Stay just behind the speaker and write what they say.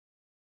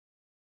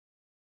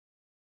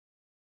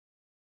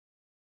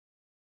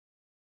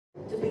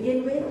To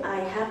begin with,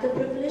 I have the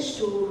privilege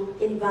to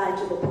invite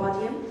to the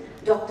podium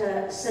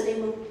Dr.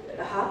 Saleemul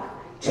Huq,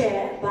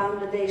 Chair,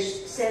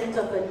 Bangladesh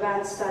Center for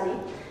Advanced Study,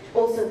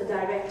 also the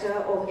Director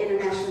of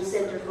International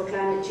Center for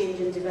Climate Change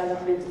and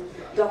Development.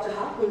 Dr.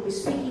 Huq will be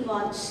speaking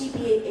on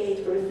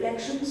CBA8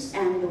 reflections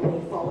and the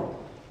way forward.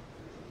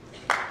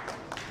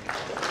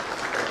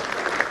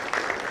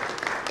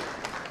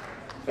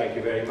 Thank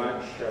you very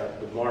much.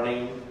 Good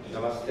morning.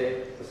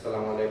 Namaste.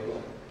 Assalamu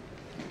alaikum.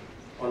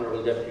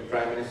 Honorable Deputy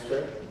Prime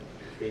Minister,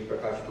 Shri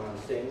Prakashman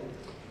Singh,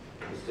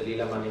 Mr.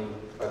 Leelamani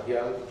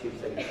Padyal, Chief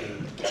Secretary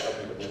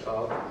of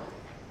Nepal,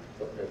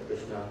 Dr.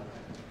 Krishna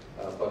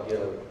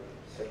Padyal,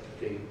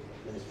 Secretary,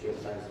 Ministry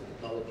of Science and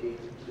Technology,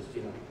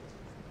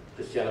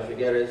 Christiana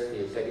Figueres,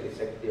 the Executive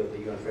Secretary of the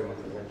UN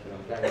Framework Convention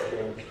on Climate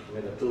Change,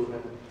 Miller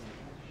Toolman,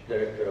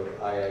 Director of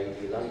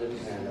IIED London,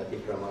 and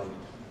Atik Rahman,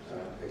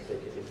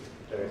 Executive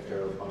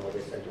Director of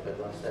Bangladesh Center for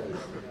Advanced Studies.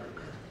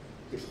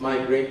 It's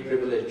my great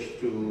privilege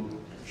to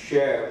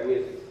share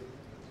with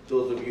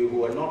those of you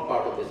who are not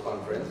part of this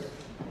conference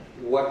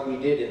what we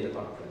did in the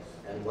conference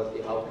and what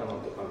the outcome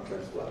of the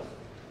conference was.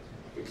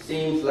 It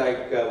seems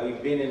like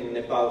we've been in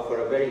Nepal for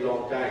a very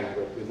long time,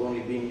 but we've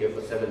only been here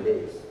for 7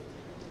 days.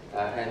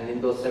 And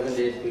in those 7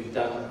 days, we've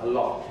done a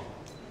lot.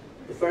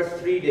 The first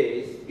 3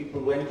 days,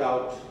 people went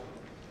out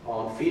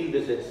on field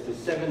visits to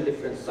 7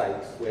 different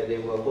sites where they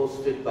were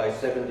hosted by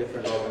 7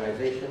 different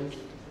organizations.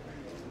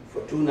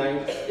 For 2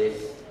 nights, they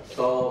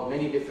saw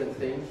many different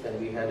things,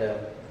 and we had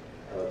a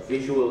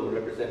visual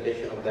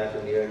representation of that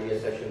in the earlier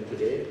session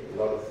today. A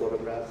lot of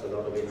photographs, a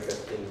lot of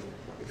interesting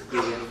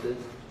experiences.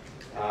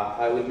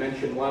 I will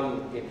mention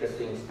one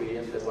interesting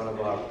experience that one of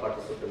our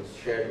participants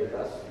shared with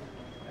us.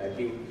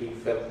 He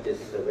felt this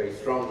very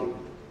strongly,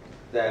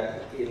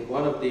 that in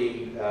one of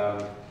the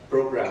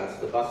programs,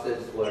 the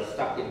buses were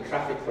stuck in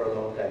traffic for a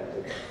long time.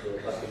 The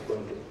bus was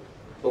going to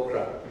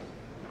Pokhara.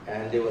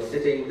 And they were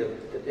sitting, the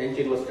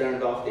engine was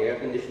turned off, the air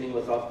conditioning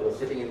was off, they were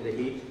sitting in the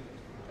heat,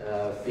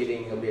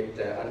 feeling a bit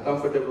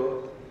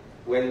uncomfortable,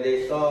 when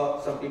they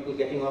saw some people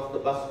getting off the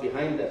bus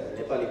behind them,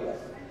 the Nepali bus,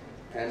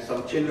 and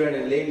some children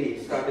and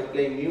ladies started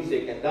playing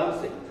music and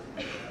dancing.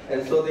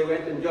 And so they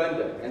went and joined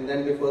them, and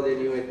then before they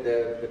knew it,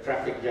 the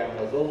traffic jam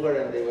was over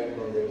and they went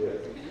on their way.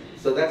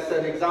 So that's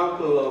an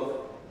example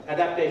of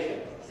adaptation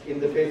in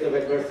the face of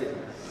adversity.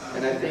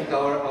 And I think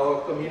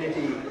our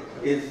community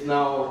is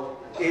now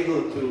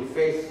able to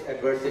face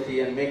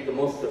adversity and make the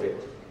most of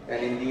it,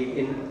 and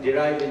indeed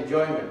derive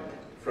enjoyment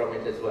from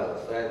it as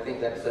well. So I think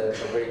that's a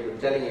very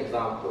good telling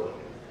example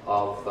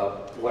of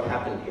what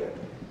happened here.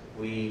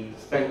 We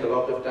spent a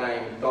lot of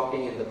time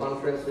talking in the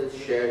conferences,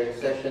 sharing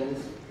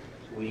sessions.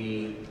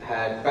 We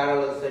had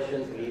parallel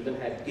sessions. We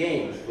even had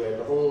games where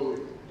the whole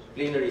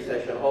plenary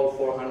session, all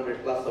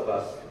 400 plus of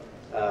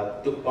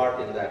us, took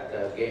part in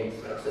that games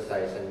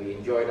exercise, and we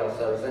enjoyed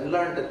ourselves and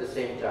learned at the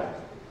same time.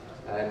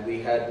 And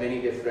we had many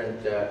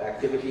different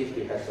activities.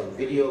 We had some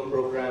video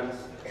programs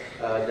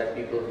that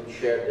people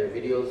shared their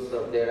videos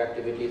of their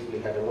activities. We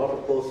had a lot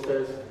of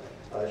posters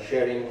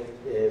sharing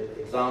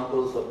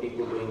examples of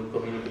people doing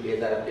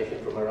community-based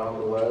adaptation from around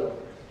the world.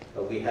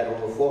 We had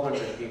over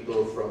 400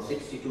 people from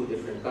 62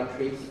 different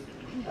countries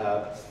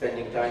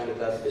spending time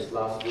with us this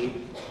last week,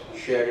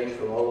 sharing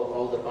from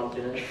all the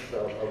continents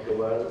of the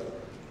world.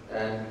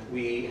 And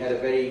we had a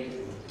very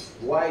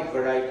wide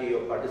variety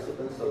of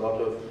participants, a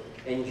lot of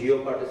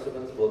NGO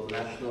participants, both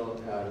national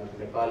and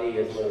Nepali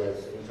as well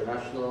as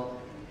international,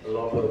 a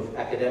lot of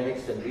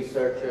academics and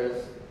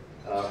researchers,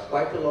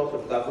 quite a lot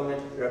of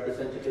government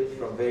representatives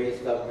from various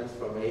governments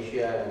from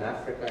Asia and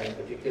Africa in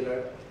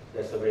particular.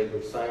 That's a very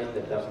good sign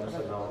that governments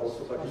are now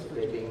also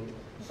participating.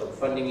 Some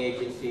funding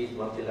agencies,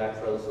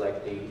 multilaterals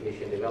like the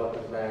Asian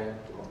Development Bank,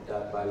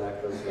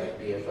 bilaterals like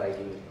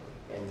DFID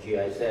and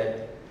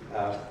GIZ,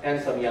 and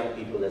some young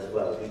people as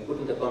well. We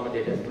couldn't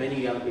accommodate as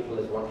many young people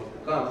as wanted to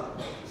come,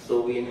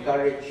 so we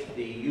encouraged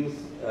the Youth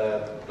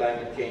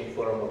Climate Change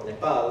Forum of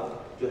Nepal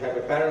to have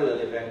a parallel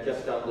event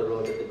just down the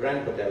road at the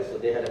Grand Hotel. So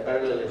they had a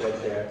parallel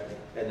event there,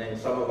 and then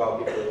some of our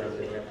people went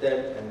and met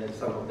them, and then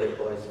some of their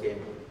boys came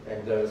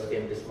and girls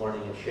came this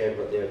morning and shared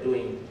what they're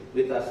doing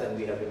with us, and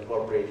we have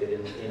incorporated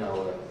in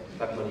our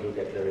Kathmandu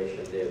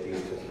declaration their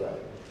views as well.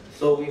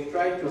 So we've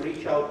tried to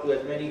reach out to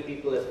as many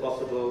people as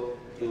possible,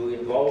 to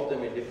involve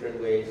them in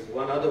different ways.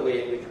 One other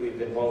way in which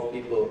we've involved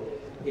people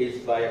is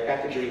by a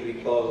category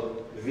we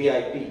call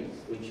VIPs,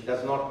 which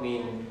does not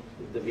mean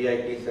the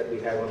VIPs that we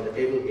have on the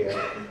table here.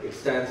 It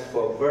stands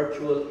for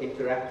Virtual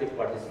Interactive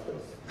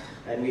Participants.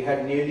 And we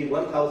had nearly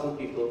 1,000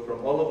 people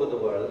from all over the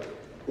world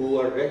who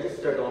were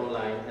registered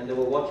online, and they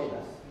were watching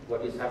us,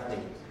 what is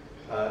happening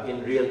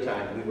in real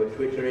time. We were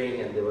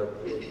twittering, and there were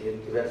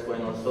events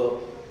going on.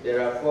 So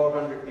there are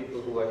 400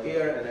 people who are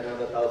here, and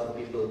another 1,000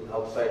 people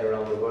outside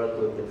around the world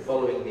who have been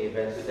following the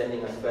events,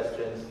 sending us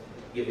questions,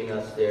 giving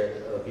us their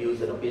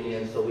views and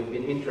opinions. So we've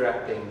been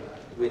interacting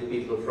with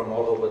people from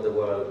all over the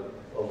world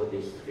over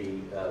these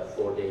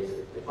 4 days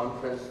at the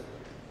conference.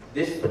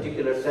 This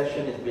particular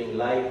session is being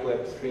live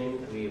web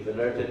streamed. We've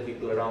alerted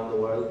people around the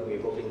world. We're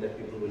hoping that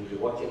people will be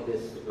watching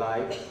this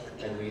live,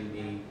 and we'll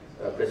be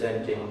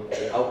presenting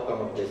the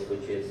outcome of this,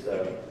 which is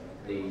the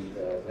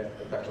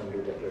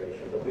Kathmandu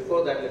Declaration. But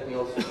before that, let me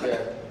also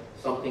share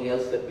something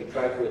else that we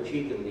try to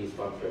achieve in these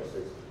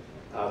conferences.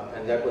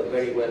 And that was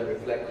very well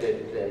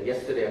reflected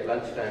yesterday at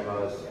lunchtime.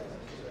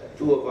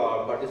 Two of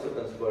our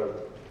participants were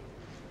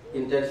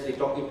intensely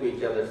talking to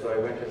each other, so I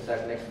went and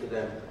sat next to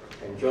them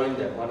and joined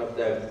them. One of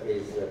them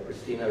is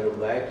Christina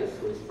Rumbaitis,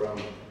 who is from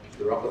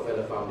the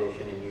Rockefeller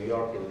Foundation in New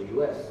York in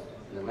the US,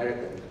 an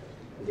American.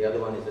 And the other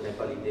one is a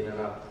Nepali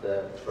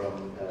Dinanath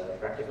from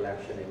Practical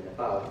Action in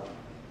Nepal.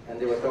 And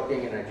they were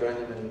talking, and I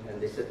joined them,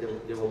 and they said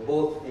they were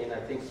both in,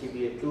 I think,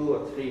 CBA8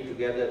 or 3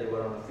 together. They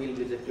were on a field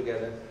visit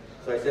together.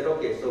 So I said,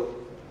 okay, so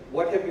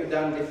what have you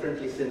done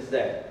differently since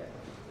then?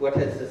 What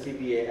has the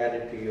CBA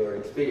added to your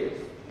experience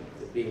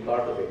of being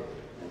part of it?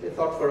 And they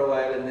thought for a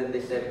while, and then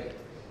they said,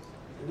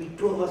 we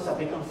two of us have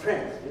become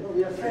friends. You know,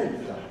 we are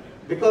friends now.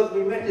 Because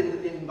we met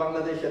in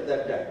Bangladesh at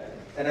that time.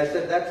 And I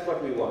said, that's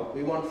what we want.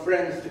 We want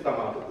friends to come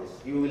out of this.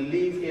 You will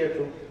leave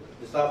here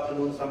this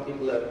afternoon. Some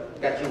people are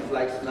catching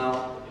flights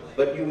now.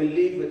 But you will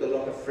leave with a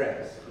lot of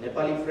friends.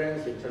 Nepali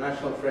friends,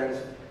 international friends.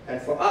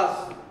 And for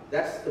us,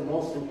 that's the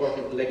most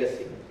important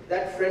legacy.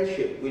 That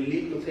friendship will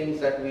lead to things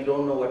that we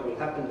don't know what will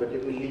happen, but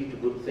it will lead to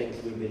good things,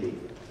 we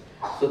believe.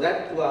 So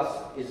that, to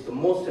us, is the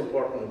most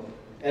important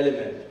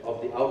element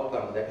of the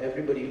outcome, that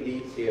everybody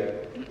leaves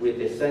here with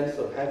a sense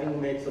of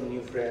having made some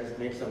new friends,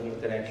 made some new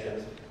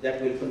connections,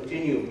 that will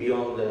continue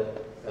beyond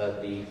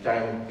the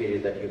time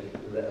period that you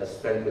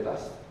spent with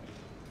us.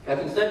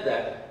 Having said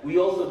that, we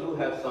also do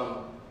have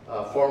some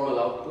formal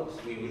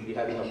outputs. We will be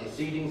having a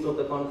proceedings of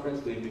the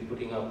conference. We'll be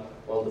putting up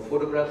all the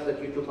photographs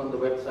that you took on the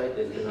website.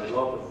 There's been a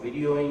lot of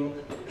videoing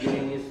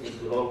during this.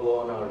 It will all go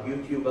on our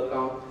YouTube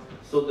account,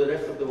 so the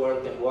rest of the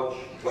world can watch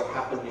what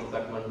happened in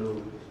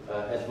Kathmandu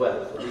as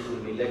well. So these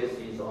will be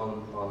legacies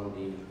on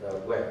the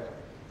web.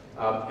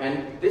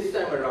 And this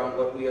time around,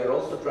 what we are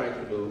also trying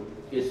to do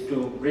is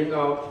to bring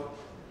out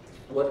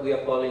what we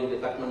are calling the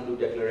Kathmandu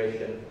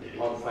Declaration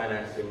on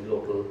Financing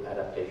Local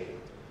Adaptation.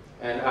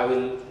 And I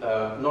will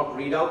not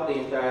read out the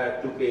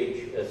entire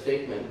two-page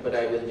statement, but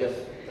I will just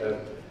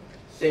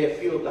say a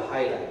few of the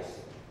highlights.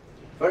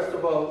 First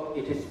of all,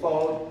 it is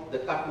called the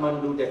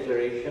Kathmandu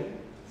Declaration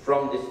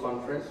from this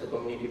conference, the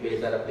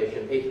Community-Based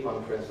Adaptation, 8th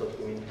Conference of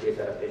Community-Based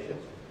Adaptation.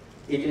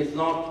 It is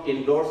not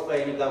endorsed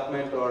by any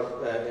government or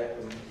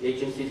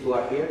agencies who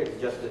are here.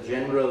 It's just a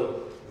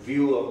general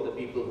view of the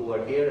people who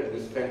are here, and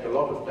we spent a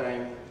lot of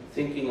time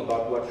thinking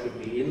about what should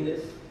be in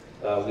this.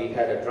 We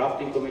had a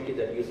drafting committee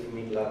that used to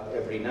meet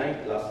every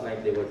night. Last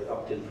night they were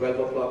up till 12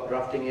 o'clock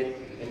drafting it.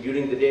 And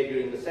during the day,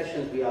 during the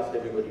sessions, we asked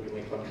everybody to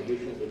make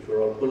contributions, which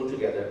were all pulled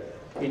together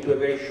into a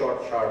very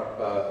short, sharp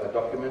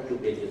document, 2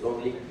 pages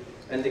only.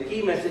 And the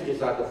key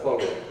messages are the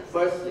following.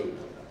 Firstly,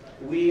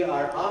 we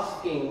are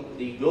asking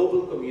the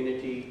global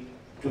community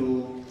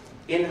to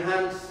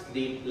enhance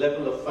the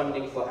level of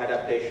funding for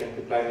adaptation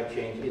to climate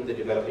change in the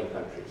developing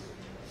countries.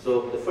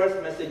 So the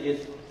first message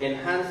is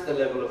enhance the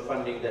level of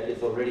funding that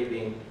is already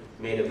being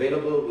made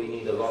available. We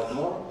need a lot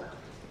more.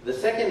 The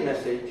second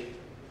message,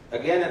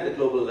 again at the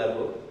global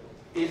level,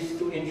 is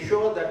to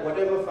ensure that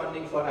whatever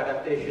funding for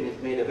adaptation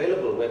is made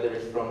available, whether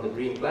it's from the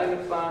Green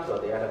Climate Fund or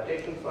the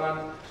Adaptation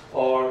Fund,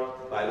 or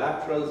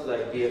bilaterals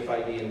like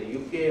DFID in the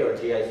UK or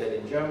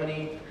GIZ in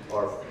Germany,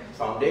 or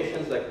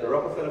foundations like the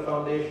Rockefeller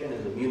Foundation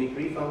and the Munich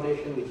Re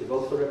Foundation, which is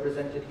also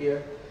represented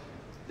here,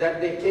 that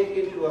they take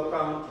into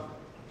account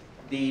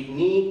the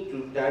need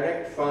to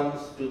direct funds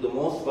to the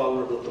most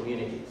vulnerable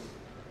communities.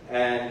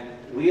 And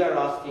we are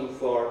asking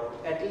for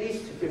at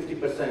least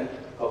 50%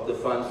 of the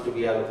funds to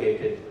be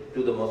allocated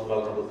to the most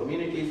vulnerable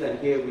communities. And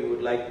here we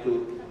would like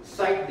to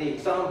cite the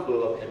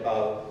example of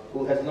Nepal,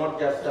 who has not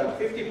just done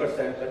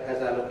 50%, but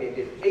has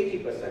allocated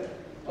 80%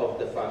 of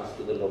the funds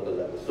to the local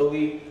level. So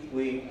we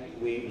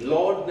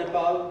laud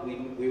Nepal.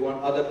 We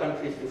want other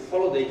countries to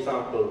follow the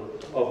example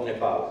of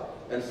Nepal.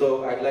 And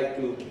so I'd like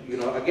to,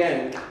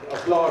 again,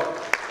 applaud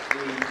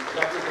the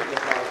government of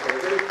Nepal for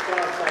a very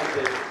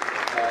far-sighted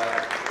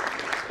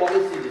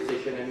policy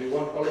decision, and we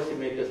want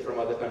policymakers from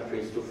other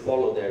countries to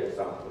follow their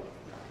example.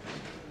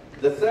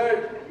 The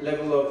third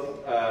level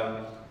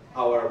of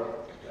our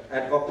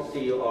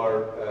advocacy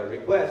or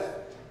request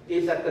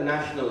is at the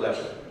national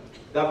level.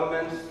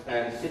 Governments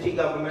and city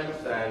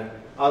governments and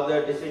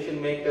other decision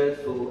makers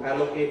who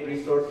allocate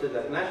resources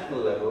at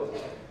national level,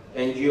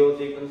 NGOs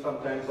even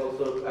sometimes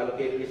also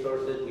allocate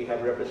resources. We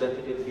have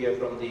representatives here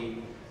from the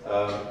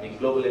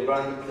Global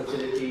Environment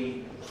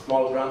Facility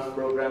Small Grants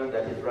Program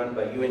that is run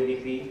by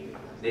UNDP.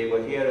 They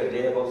were here and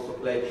they have also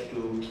pledged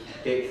to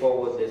take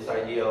forward this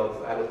idea of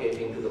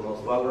allocating to the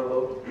most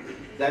vulnerable.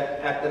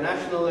 That at the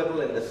national level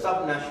and the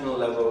sub-national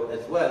level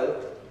as well,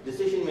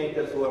 decision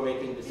makers who are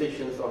making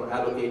decisions on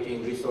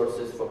allocating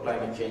resources for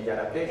climate change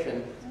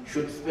adaptation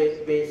should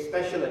pay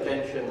special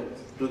attention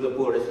to the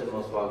poorest and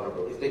most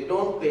vulnerable. If they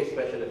don't pay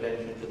special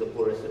attention to the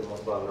poorest and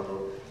most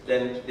vulnerable,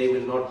 then they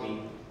will not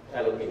be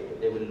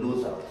allocated. They will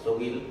lose out. So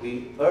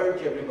we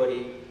urge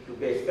everybody to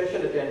pay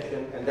special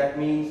attention, and that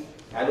means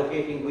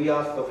allocating. We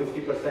ask for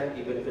 50%,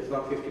 even if it's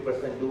not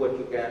 50%, do what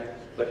you can,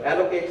 but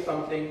allocate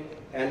something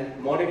and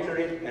monitor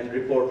it and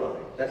report on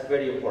it. That's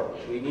very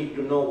important. We need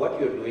to know what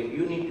you're doing.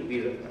 You need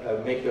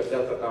to make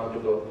yourself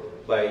accountable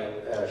by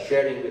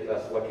sharing with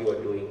us what you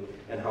are doing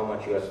and how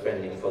much you are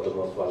spending for the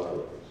most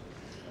vulnerable.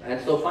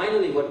 And so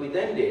finally, what we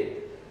then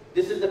did,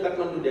 this is the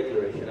Kathmandu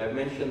Declaration. I've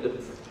mentioned the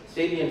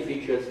salient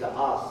features, the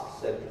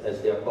asks,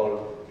 as they are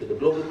called, to the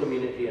global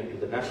community and to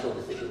the national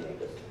decision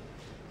makers.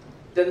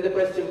 Then the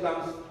question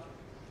comes,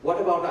 what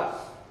about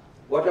us?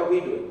 What are we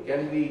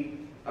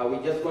doing? Are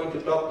we just going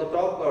to talk the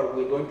talk, or are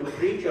we going to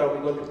preach, or are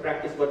we going to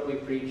practice what we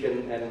preach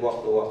and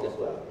walk the walk as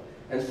well?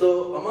 And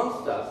so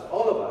amongst us,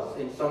 all of us,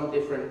 in some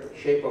different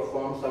shape or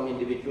form, some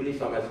individually,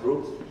 some as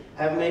groups,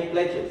 have made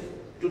pledges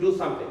to do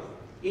something.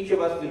 Each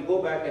of us will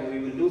go back and we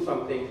will do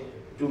something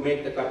to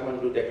make the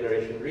Kathmandu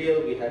Declaration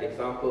real. We had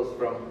examples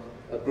from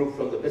a group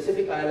from the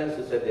Pacific Islands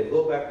who said they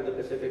go back to the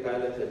Pacific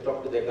Islands, they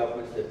talk to their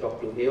governments, they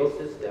talk to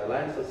AOSIS, the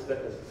Alliance of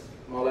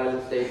Small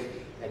Island States,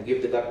 and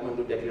give the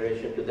Kathmandu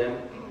Declaration to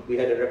them. We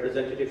had a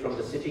representative from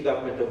the city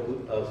government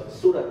of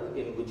Surat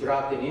in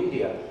Gujarat in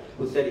India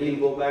who said he'll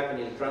go back and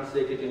he'll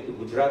translate it into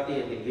Gujarati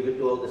and he'll give it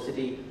to all the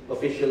city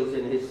officials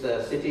in his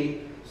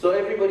city. So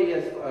everybody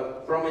has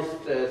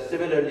promised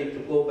similarly to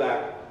go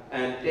back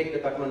and take the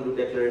Kathmandu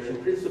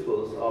Declaration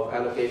principles of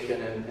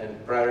allocation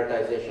and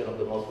prioritization of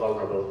the most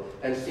vulnerable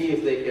and see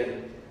if they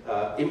can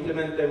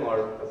implement them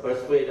or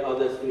persuade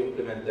others to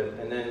implement them.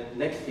 And then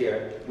next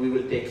year, we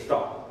will take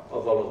stock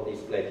of all of these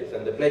pledges.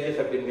 And the pledges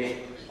have been made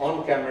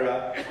on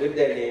camera with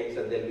their names,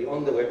 and they'll be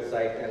on the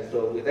website. And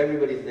so with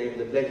everybody's name,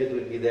 the pledges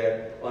will be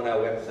there on our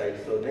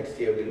website. So next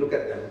year, we'll look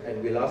at them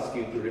and we'll ask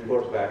you to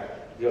report back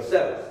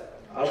yourselves,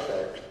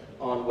 ourselves,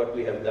 on what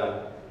we have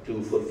done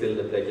to fulfill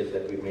the pledges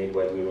that we made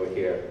while we were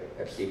here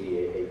at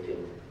CBA8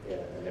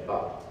 in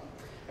Nepal.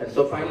 And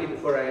so finally,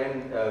 before I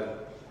end,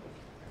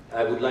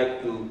 I would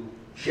like to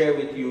share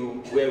with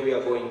you where we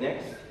are going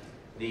next.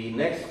 The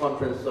next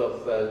conference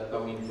of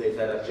community-based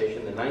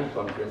adaptation, the 9th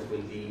conference,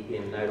 will be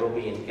in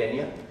Nairobi in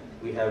Kenya.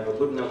 We have a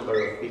good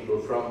number of people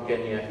from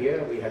Kenya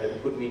here. We had a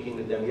good meeting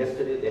with them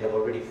yesterday. They have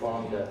already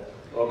formed an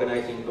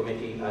organizing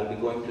committee. I'll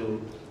be going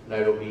to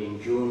Nairobi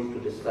in June to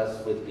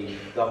discuss with the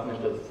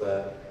government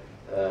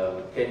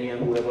of Kenya,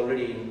 who have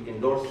already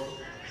endorsed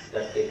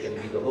that they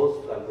can be the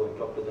host. I'll go and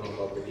talk to them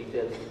about the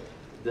details.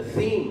 The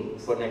theme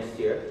for next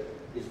year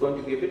is going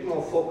to be a bit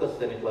more focused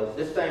than it was.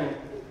 This time,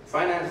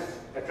 finance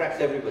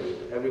attracts everybody.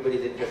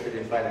 Everybody's interested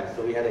in finance.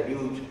 So we had a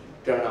huge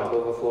turnout,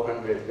 over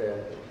 400,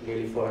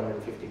 nearly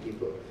 450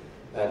 people.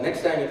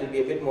 Next time it will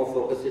be a bit more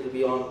focused. It will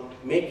be on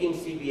making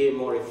CBA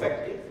more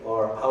effective,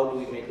 or how do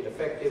we make it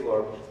effective,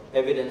 or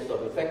evidence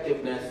of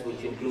effectiveness,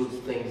 which includes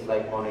things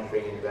like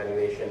monitoring and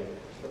evaluation.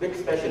 A bit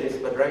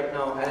specialist, but right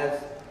now, as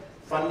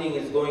funding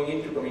is going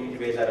into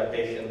community-based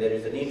adaptation, there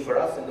is a need for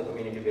us in the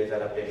community-based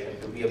adaptation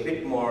to be a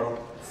bit more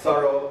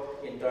thorough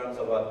in terms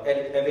of our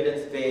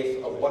evidence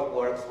base of what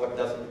works, what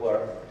doesn't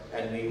work,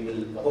 and we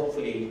will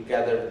hopefully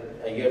gather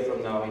a year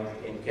from now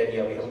in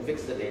Kenya. We haven't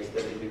fixed the dates,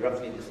 but it will be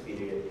roughly this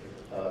period,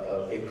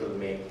 April,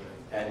 May,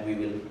 and we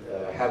will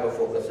have a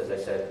focus, as I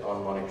said,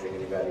 on monitoring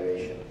and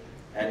evaluation.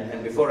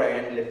 And before I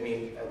end, let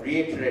me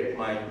reiterate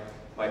my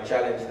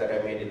challenge that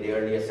I made in the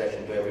earlier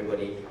session to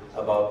everybody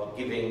about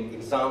giving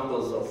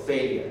examples of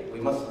failure. We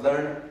must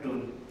learn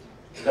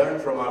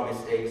from our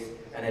mistakes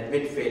and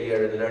admit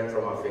failure and learn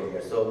from our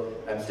failure. So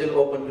I'm still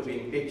open to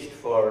being pitched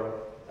for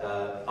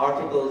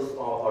articles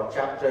or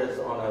chapters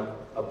on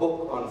a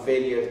book on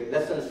failure,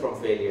 lessons from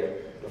failure.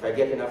 If I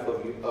get enough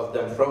of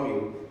them from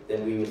you,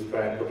 then we will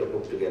try and put a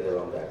book together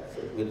on that.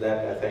 So with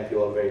that, I thank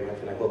you all very much,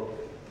 and I hope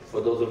for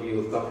those of you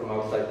who've come from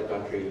outside the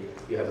country,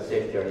 you have a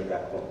safe journey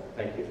back home.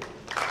 Thank you.